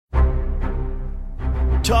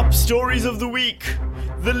Top stories of the week.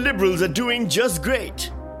 The Liberals are doing just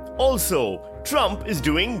great. Also, Trump is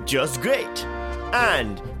doing just great.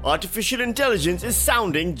 And artificial intelligence is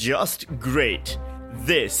sounding just great.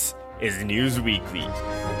 This is News Weekly.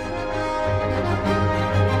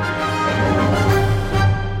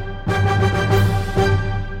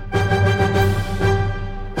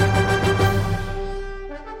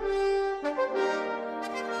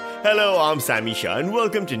 Hello, I'm Sammy Shah and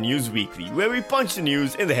welcome to News Weekly, where we punch the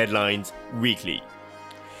news in the headlines weekly.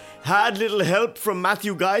 Had little help from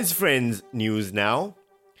Matthew Guy's friends news now.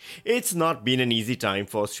 It's not been an easy time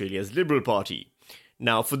for Australia's Liberal Party.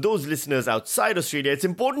 Now, for those listeners outside Australia, it's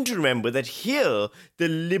important to remember that here, the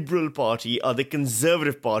Liberal Party are the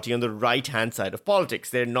Conservative Party on the right-hand side of politics.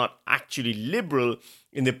 They're not actually liberal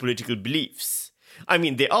in their political beliefs. I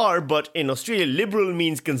mean, they are, but in Australia, liberal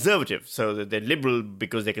means conservative. So they're liberal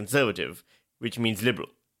because they're conservative, which means liberal.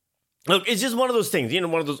 Look, it's just one of those things,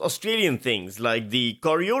 one of those Australian things, like the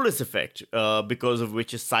Coriolis effect, because of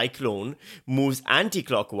which a cyclone moves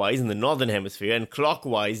anti-clockwise in the northern hemisphere and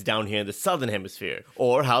clockwise down here in the southern hemisphere.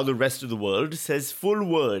 Or how the rest of the world says full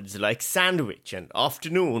words like sandwich and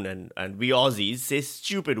afternoon, and we Aussies say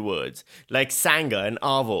stupid words like sanga and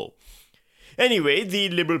arvo. Anyway, the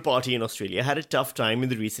Liberal Party in Australia had a tough time in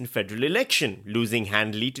the recent federal election, losing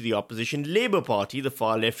handily to the opposition Labour Party, the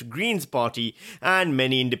far-left Greens Party, and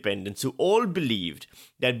many independents who all believed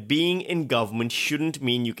that being in government shouldn't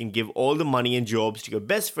mean you can give all the money and jobs to your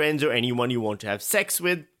best friends or anyone you want to have sex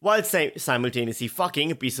with, while simultaneously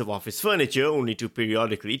fucking a piece of office furniture, only to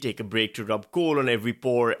periodically take a break to rub coal on every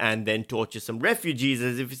pore and then torture some refugees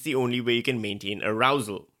as if it's the only way you can maintain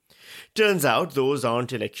arousal. Turns out those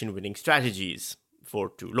aren't election-winning strategies. For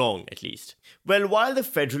too long, at least. Well, while the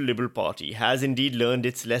Federal Liberal Party has indeed learned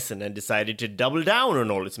its lesson and decided to double down on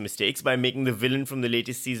all its mistakes by making the villain from the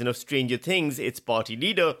latest season of Stranger Things its party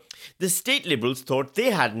leader, the state Liberals thought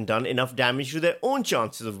they hadn't done enough damage to their own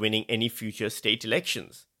chances of winning any future state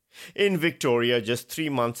elections. In Victoria, just 3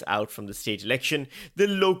 months out from the state election, the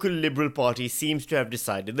local Liberal Party seems to have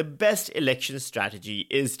decided the best election strategy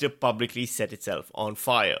is to publicly set itself on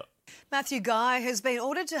fire. Matthew Guy has been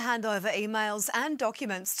ordered to hand over emails and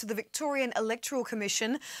documents to the Victorian Electoral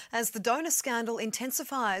Commission as the donor scandal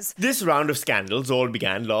intensifies. This round of scandals all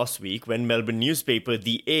began last week when Melbourne newspaper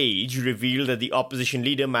The Age revealed that the opposition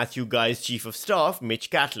leader Matthew Guy's chief of staff, Mitch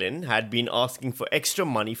Catlin, had been asking for extra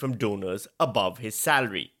money from donors above his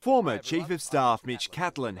salary. Former Chief of Staff Mitch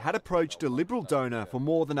Catlin had approached a Liberal donor for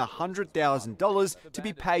more than $100,000 to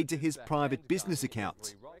be paid to his private business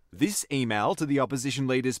account. This email to the opposition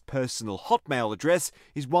leader's personal Hotmail address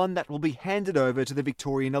is one that will be handed over to the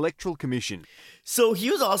Victorian Electoral Commission. So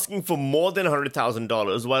he was asking for more than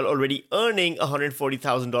 $100,000 while already earning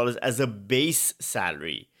 $140,000 as a base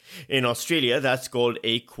salary. In Australia, that's called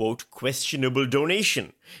a, quote, questionable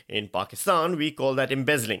donation. In Pakistan, we call that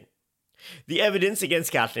embezzling. The evidence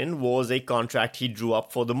against Catlin was a contract he drew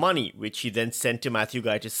up for the money, which he then sent to Matthew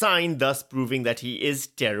Guy to sign, thus proving that he is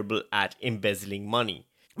terrible at embezzling money.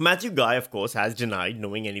 Matthew Guy, of course, has denied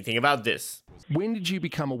knowing anything about this. When did you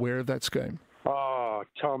become aware of that scheme? Oh,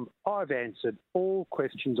 Tom, I've answered all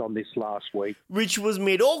questions on this last week. Which was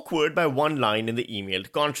made awkward by one line in the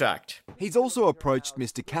emailed contract. He's also approached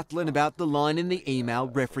Mr. Catlin about the line in the email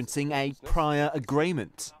referencing a prior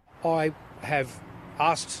agreement. I have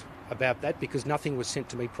asked about that because nothing was sent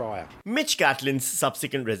to me prior. Mitch Catlin's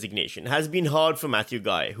subsequent resignation has been hard for Matthew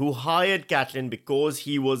Guy, who hired Catlin because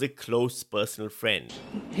he was a close personal friend.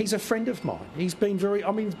 He's a friend of mine. He's been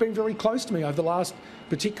very close to me over the last,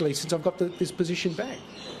 particularly since I've got this position back.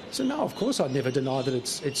 So no, of course I'd never deny that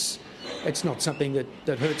it's not something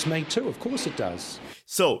that hurts me too. Of course it does.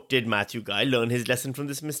 So, did Matthew Guy learn his lesson from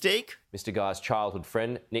this mistake? Mr Guy's childhood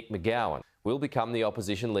friend, Nick McGowan, will become the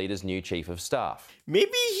opposition leader's new chief of staff.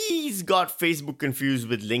 Maybe he's got Facebook confused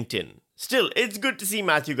with LinkedIn. Still, it's good to see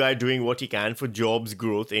Matthew Guy doing what he can for jobs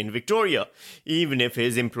growth in Victoria, even if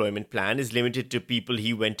his employment plan is limited to people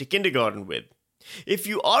he went to kindergarten with. If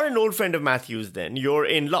you are an old friend of Matthew's, then you're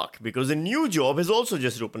in luck because a new job has also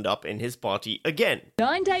just opened up in his party again.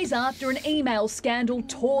 9 days after an email scandal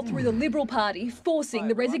tore through the Liberal Party, forcing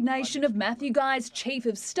the resignation of Matthew Guy's chief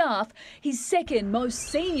of staff, his second most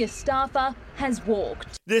senior staffer has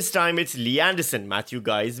walked. This time it's Lee Anderson, Matthew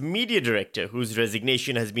Guy's media director, whose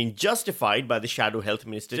resignation has been justified by the Shadow Health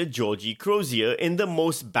Minister Georgie Crozier in the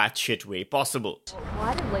most batshit way possible.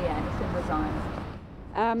 Why did Lee Anderson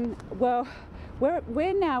resign? Well,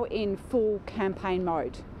 we're now in full campaign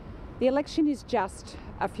mode. The election is just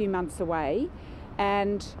a few months away,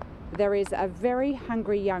 and there is a very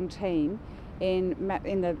hungry young team in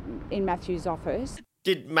Matthew's office.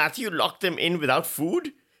 Did Matthew lock them in without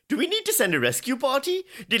food? Do we need to send a rescue party?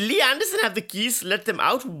 Did Lee Anderson have the keys to let them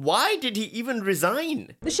out? Why did he even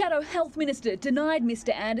resign? The Shadow Health Minister denied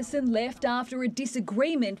Mr Anderson left after a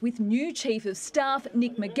disagreement with new Chief of Staff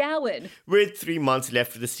Nick McGowan. With 3 months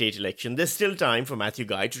left of the state election, there's still time for Matthew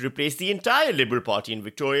Guy to replace the entire Liberal Party in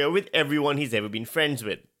Victoria with everyone he's ever been friends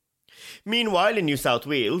with. Meanwhile, in New South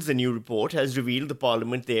Wales, a new report has revealed the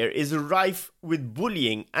parliament there is rife with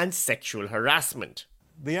bullying and sexual harassment.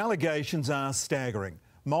 The allegations are staggering.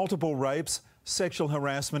 Multiple rapes, sexual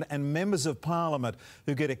harassment and members of parliament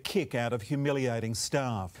who get a kick out of humiliating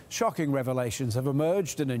staff. Shocking revelations have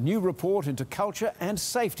emerged in a new report into culture and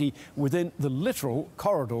safety within the literal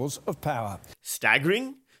corridors of power.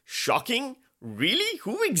 Staggering? Shocking? Really?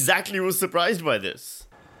 Who exactly was surprised by this?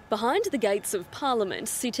 Behind the gates of Parliament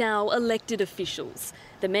sit our elected officials,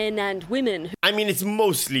 the men and women. I mean, it's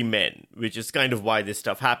mostly men, which is kind of why this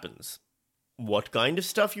stuff happens. What kind of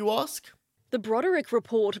stuff, you ask? The Broderick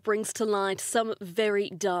report brings to light some very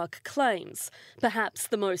dark claims. Perhaps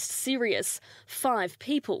the most serious, 5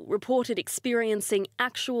 people reported experiencing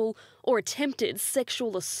actual or attempted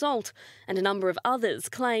sexual assault, and a number of others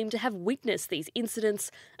claim to have witnessed these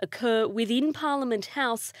incidents occur within Parliament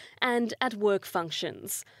House and at work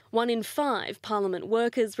functions. 1 in 5 Parliament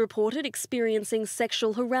workers reported experiencing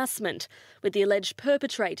sexual harassment, with the alleged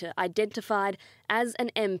perpetrator identified as an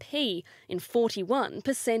MP in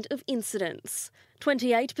 41% of incidents.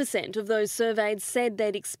 28% of those surveyed said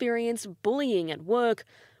they'd experienced bullying at work,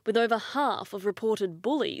 with over half of reported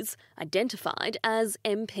bullies identified as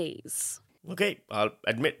MPs. Okay, I'll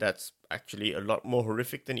admit that's actually a lot more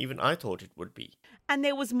horrific than even I thought it would be. And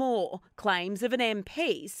there was more claims of an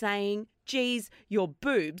MP saying, geez, your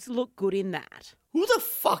boobs look good in that. Who the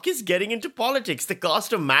fuck is getting into politics? The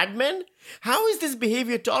cast of Mad Men? How is this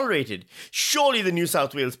behaviour tolerated? Surely the New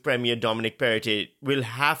South Wales Premier Dominic Perrottet will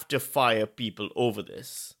have to fire people over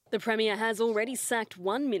this. The Premier has already sacked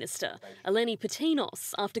one minister, Eleni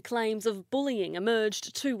Patinos, after claims of bullying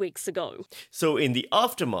emerged 2 weeks ago. So in the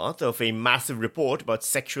aftermath of a massive report about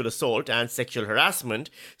sexual assault and sexual harassment,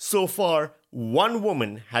 so far 1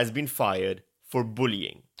 woman has been fired for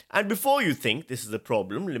bullying. And before you think this is a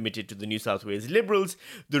problem limited to the New South Wales Liberals,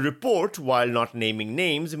 the report, while not naming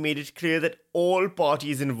names, made it clear that all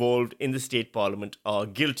parties involved in the state parliament are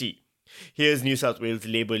guilty. Here's New South Wales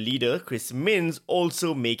Labour leader Chris Minns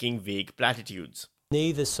also making vague platitudes.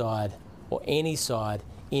 Neither side or any side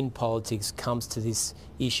in politics comes to this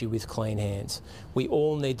issue with clean hands. We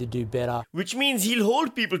all need to do better. Which means he'll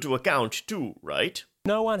hold people to account too, right?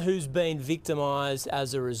 No one who's been victimised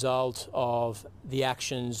as a result of the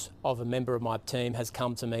actions of a member of my team has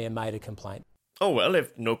come to me and made a complaint. Oh well,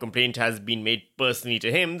 if no complaint has been made personally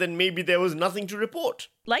to him, then maybe there was nothing to report.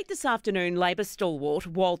 Late this afternoon, Labor stalwart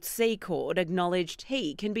Walt Secord acknowledged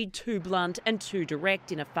he can be too blunt and too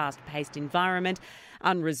direct in a fast-paced environment,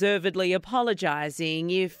 unreservedly apologising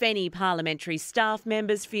if any parliamentary staff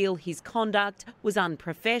members feel his conduct was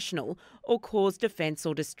unprofessional or caused offence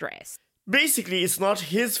or distress. Basically, it's not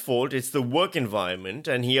his fault, it's the work environment,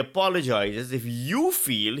 and he apologises if you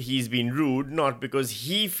feel he's been rude, not because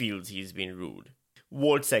he feels he's been rude.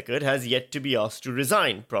 Walt Secord has yet to be asked to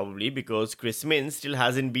resign, probably because Chris Minns still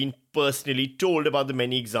hasn't been personally told about the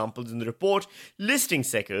many examples in the report listing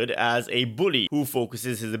Secord as a bully who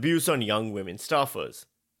focuses his abuse on young women staffers.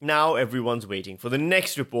 Now everyone's waiting for the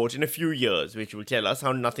next report in a few years, which will tell us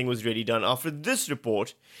how nothing was really done after this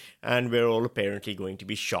report, and we're all apparently going to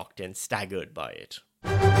be shocked and staggered by it.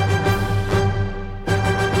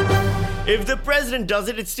 If the president does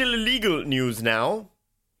it, it's still illegal news now.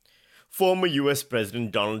 Former US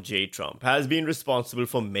President Donald J. Trump has been responsible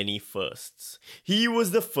for many firsts. He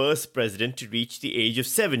was the first president to reach the age of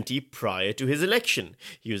 70 prior to his election.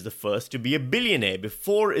 He was the first to be a billionaire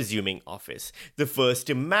before assuming office, the first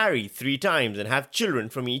to marry 3 times and have children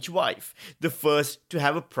from each wife, the first to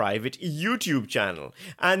have a private YouTube channel,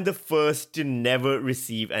 and the first to never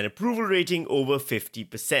receive an approval rating over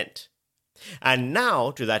 50%. And now,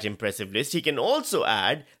 to that impressive list, he can also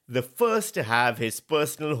add the first to have his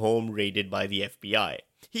personal home raided by the FBI.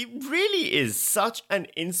 He really is such an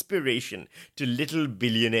inspiration to little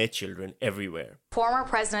billionaire children everywhere. Former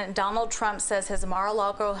President Donald Trump says his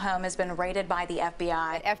Mar-a-Lago home has been raided by the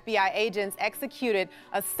FBI. FBI agents executed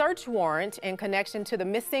a search warrant in connection to the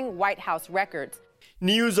missing White House records.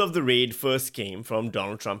 News of the raid first came from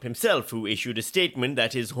Donald Trump himself, who issued a statement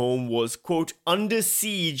that his home was, quote, under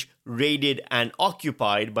siege, raided and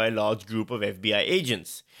occupied by a large group of FBI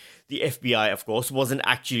agents. The FBI, of course, wasn't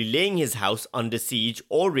actually laying his house under siege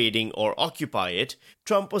or raiding or occupy it.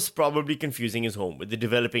 Trump was probably confusing his home with the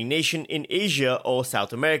developing nation in Asia or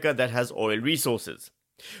South America that has oil resources.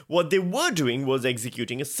 What they were doing was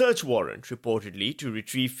executing a search warrant, reportedly to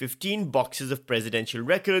retrieve 15 boxes of presidential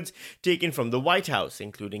records taken from the White House,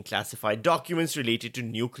 including classified documents related to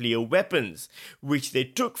nuclear weapons, which they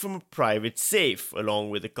took from a private safe, along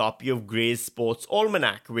with a copy of Gray's Sports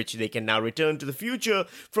Almanac, which they can now return to the future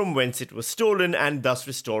from whence it was stolen and thus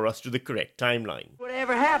restore us to the correct timeline.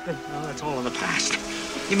 Whatever happened? Well, that's all in the past.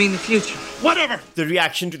 You mean the future? Whatever! The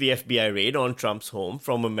reaction to the FBI raid on Trump's home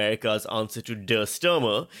from America's answer to Der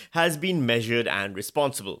Stürmer has been measured and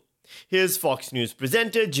responsible. Here's Fox News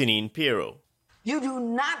presenter Jeanine Pirro. You do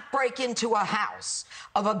not break into a house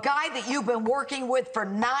of a guy that you've been working with for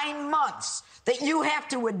 9 months, that you have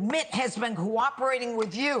to admit has been cooperating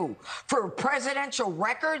with you for presidential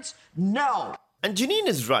records? No. And Jeanine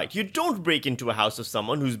is right. You don't break into a house of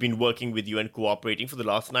someone who's been working with you and cooperating for the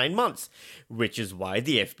last 9 months, which is why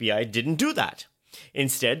the FBI didn't do that.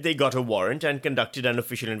 Instead, they got a warrant and conducted an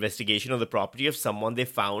official investigation on the property of someone they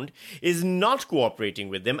found is not cooperating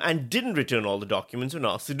with them and didn't return all the documents when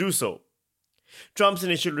asked to do so. Trump's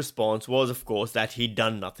initial response was, of course, that he'd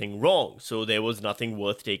done nothing wrong, so there was nothing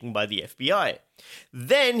worth taking by the FBI.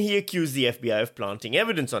 Then he accused the FBI of planting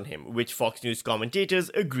evidence on him, which Fox News commentators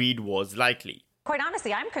agreed was likely. Quite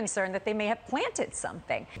honestly, I'm concerned that they may have planted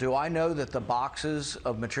something. Do I know that the boxes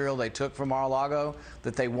of material they took from Mar-a-Lago,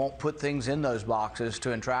 that they won't put things in those boxes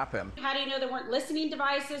to entrap him? How do you know there weren't listening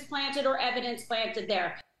devices planted or evidence planted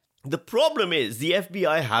there? The problem is the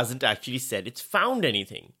FBI hasn't actually said it's found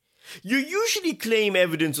anything. You usually claim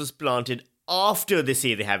evidence was planted after they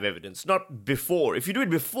say they have evidence, not before. If you do it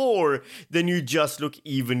before, then you just look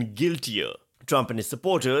even guiltier. Trump and his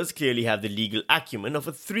supporters clearly have the legal acumen of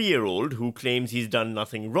a 3-year-old who claims he's done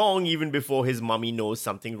nothing wrong even before his mummy knows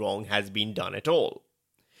something wrong has been done at all.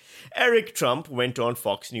 Eric Trump went on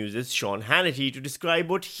Fox News' Sean Hannity to describe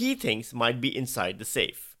what he thinks might be inside the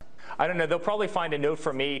safe. I don't know. They'll probably find a note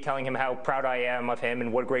from me telling him how proud I am of him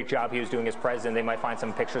and what a great job he was doing as president. They might find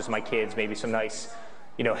some pictures of my kids, maybe some nice,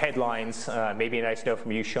 headlines, maybe a nice note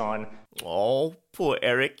from you, Sean. Oh, poor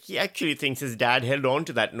Eric. He actually thinks his dad held on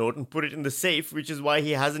to that note and put it in the safe, which is why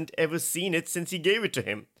he hasn't ever seen it since he gave it to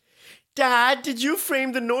him. Dad, did you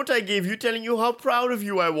frame the note I gave you telling you how proud of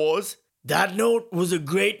you I was? That note was a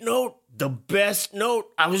great note. The best note.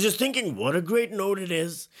 I was just thinking what a great note it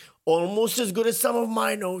is. Almost as good as some of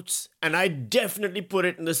my notes. And I definitely put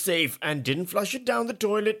it in the safe and didn't flush it down the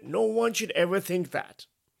toilet. No one should ever think that.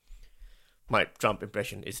 My Trump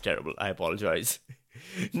impression is terrible. I apologize.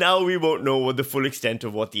 Now we won't know what the full extent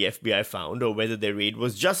of what the FBI found or whether their raid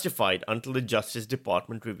was justified until the Justice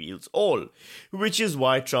Department reveals all, which is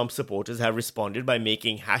why Trump supporters have responded by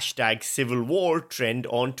making #CivilWar trend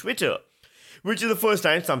on Twitter, which is the first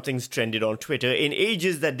time something's trended on Twitter in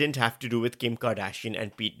ages that didn't have to do with Kim Kardashian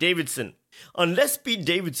and Pete Davidson. Unless Pete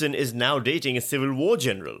Davidson is now dating a Civil War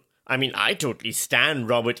general. I mean, I totally stan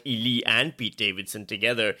Robert E. Lee and Pete Davidson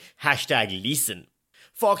together. #Leeson.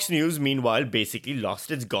 Fox News, meanwhile, basically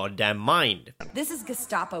lost its goddamn mind. This is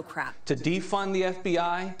Gestapo crap. To defund the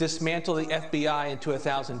FBI, dismantle the FBI into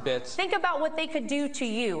 1,000 bits. Think about what they could do to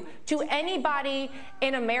you, to anybody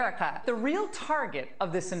in America. The real target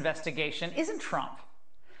of this investigation isn't Trump.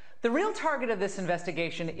 The real target of this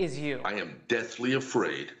investigation is you. I am deathly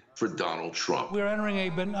afraid for Donald Trump. We're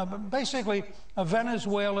entering basically a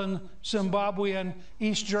Venezuelan, Zimbabwean,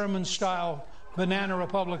 East German style banana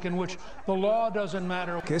republic in which the law doesn't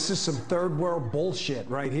matter. This is some third world bullshit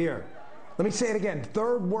right here. Let me say it again,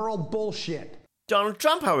 third world bullshit. Donald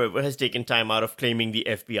Trump, however, has taken time out of claiming the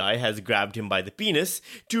FBI has grabbed him by the penis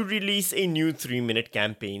to release a new 3-minute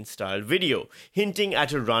campaign-style video, hinting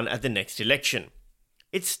at a run at the next election.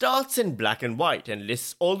 It starts in black and white and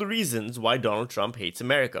lists all the reasons why Donald Trump hates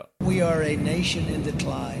America. We are a nation in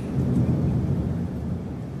decline.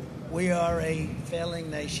 We are a failing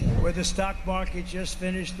nation, where the stock market just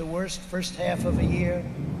finished the worst first half of a year.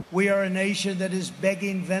 We are a nation that is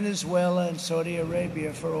begging Venezuela and Saudi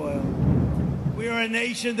Arabia for oil. We are a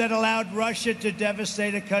nation that allowed Russia to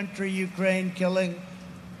devastate a country, Ukraine, killing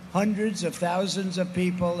hundreds of thousands of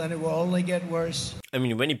people, and it will only get worse. I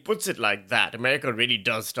mean, when he puts it like that, America really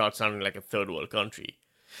does start sounding like a third world country.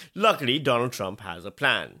 Luckily, Donald Trump has a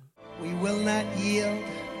plan. We will not yield,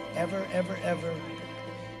 ever, ever, ever.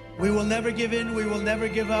 We will never give in, we will never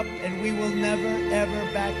give up, and we will never,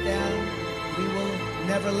 ever back down. We will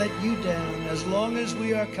never let you down as long as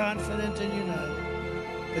we are confident and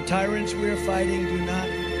united. The tyrants we are fighting do not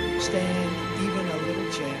stand even a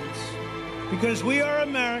little chance. Because we are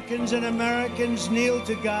Americans, and Americans kneel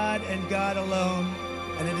to God and God alone.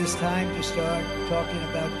 And it is time to start talking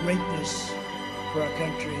about greatness for our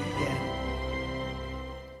country again.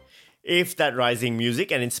 If that rising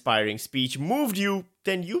music and inspiring speech moved you,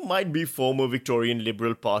 then you might be former Victorian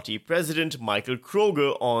Liberal Party President Michael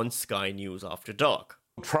Kroger on Sky News After Dark.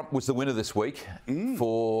 Trump was the winner this week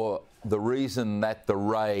for the reason that the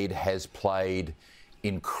raid has played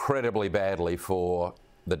incredibly badly for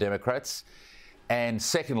the Democrats. And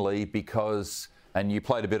secondly, because, and you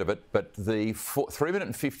played a bit of it, but the 3-minute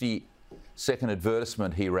and 50-second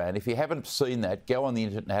advertisement he ran, if you haven't seen that, go on the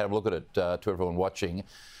internet and have a look at it to everyone watching.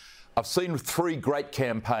 I've seen 3 great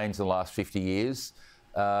campaigns in the last 50 years.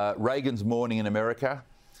 Reagan's Morning in America,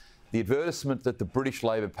 the advertisement that the British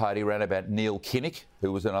Labor Party ran about Neil Kinnock,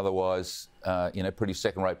 who was an otherwise, pretty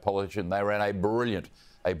second-rate politician. They ran a brilliant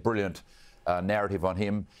narrative on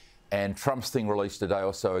him. And Trump's thing released a day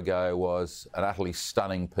or so ago was an utterly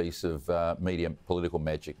stunning piece of media political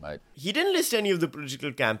magic, mate. He didn't list any of the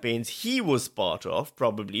political campaigns he was part of,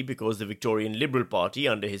 probably because the Victorian Liberal Party,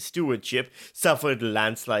 under his stewardship, suffered a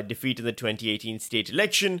landslide defeat in the 2018 state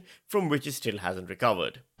election, from which it still hasn't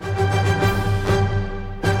recovered.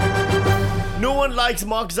 No one likes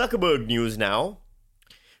Mark Zuckerberg news now.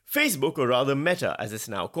 Facebook, or rather Meta as it's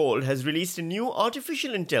now called, has released a new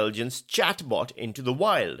artificial intelligence chatbot into the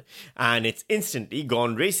wild, and it's instantly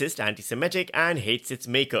gone racist, anti-Semitic, and hates its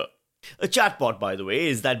maker. A chatbot, by the way,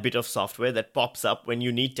 is that bit of software that pops up when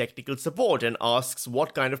you need technical support and asks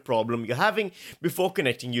what kind of problem you're having before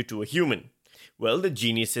connecting you to a human. Well, the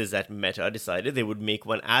geniuses at Meta decided they would make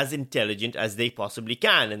one as intelligent as they possibly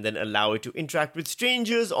can and then allow it to interact with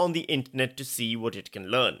strangers on the internet to see what it can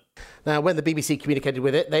learn. Now, when the BBC communicated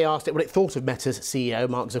with it, they asked it what it thought of Meta's CEO,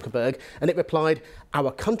 Mark Zuckerberg, and it replied,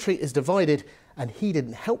 "Our country is divided," and he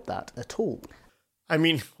didn't help that at all. I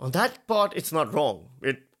mean, on that part, it's not wrong.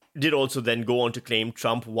 It did also then go on to claim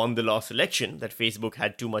Trump won the last election, that Facebook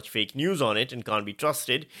had too much fake news on it and can't be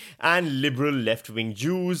trusted, and liberal left-wing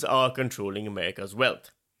Jews are controlling America's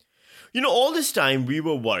wealth. You know, all this time we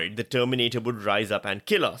were worried the Terminator would rise up and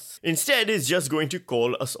kill us. Instead, he's just going to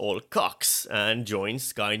call us all cucks and join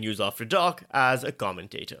Sky News After Dark as a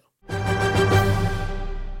commentator.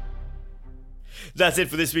 That's it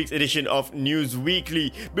for this week's edition of News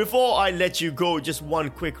Weekly. Before I let you go, just one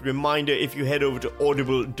quick reminder, if you head over to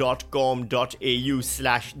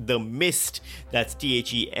audible.com.au/themist, that's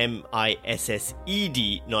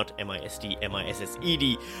THEMISSED, not MIST,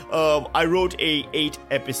 MISSED. I wrote a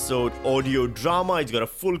 8-episode audio drama. It's got a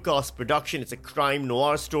full cast production. It's a crime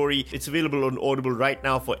noir story. It's available on Audible right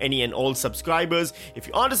now for any and all subscribers. If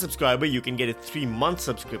you aren't a subscriber, you can get a 3-month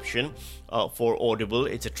subscription for Audible.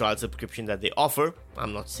 It's a trial subscription that they offer.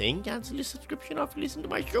 I'm not saying cancel your subscription after listening to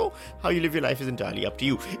my show. How you live your life is entirely up to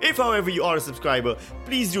you. If, however, you are a subscriber,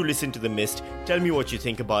 please do listen to The Mist. Tell me what you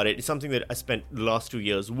think about it. It's something that I spent the last 2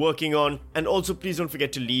 years working on. And also, please don't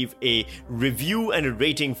forget to leave a review and a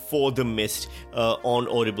rating for The Mist on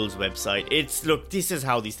Audible's website. Look, this is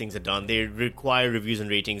how these things are done. They require reviews and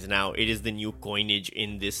ratings now. It is the new coinage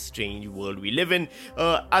in this strange world we live in.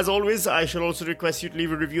 As always, I shall also request you to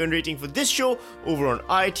leave a review and rating for this show over on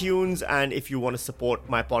iTunes. And if you want to support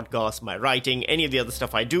my podcast, my writing, any of the other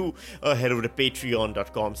stuff I do, head over to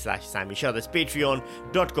patreon.com/Sammy Shah. That's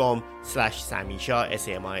patreon.com/Sammy Shah,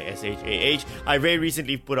 SAMISHAH. I very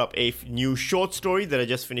recently put up a new short story that I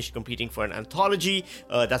just finished completing for an anthology.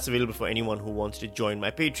 That's available for anyone who wants to join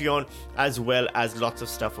my Patreon, as well as lots of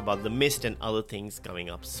stuff about The Mist and other things coming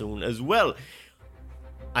up soon as well.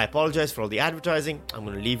 I apologize for all the advertising. I'm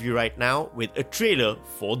going to leave you right now with a trailer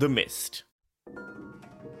for The Mist.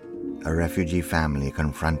 A refugee family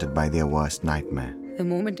confronted by their worst nightmare. The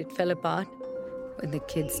moment it fell apart, when the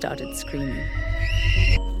kids started screaming.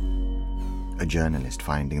 A journalist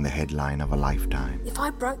finding the headline of a lifetime. If I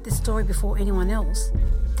broke this story before anyone else,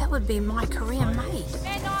 that would be my career made.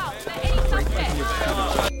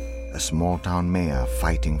 A small-town mayor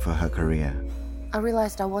fighting for her career. I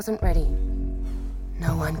realized I wasn't ready.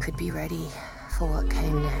 No one could be ready for what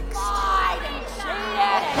came next.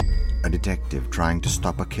 A detective trying to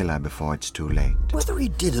stop a killer before it's too late. Whether he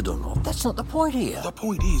did it or not, that's not the point here. The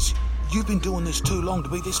point is, you've been doing this too long to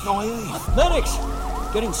be this naive. Medics!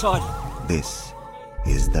 Get inside. This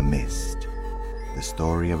is The Mist. The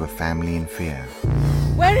story of a family in fear.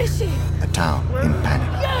 Where is she? A town in panic.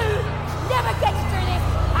 You never get through this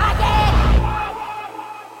again!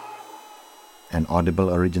 An Audible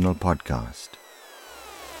original podcast.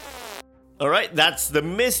 Alright, that's The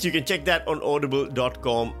Mist. You can check that on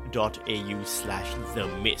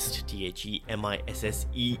audible.com.au/themist.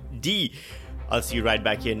 THEMISSED. I'll see you right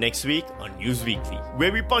back here next week on News Weekly,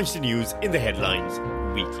 where we punch the news in the headlines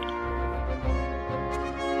weekly.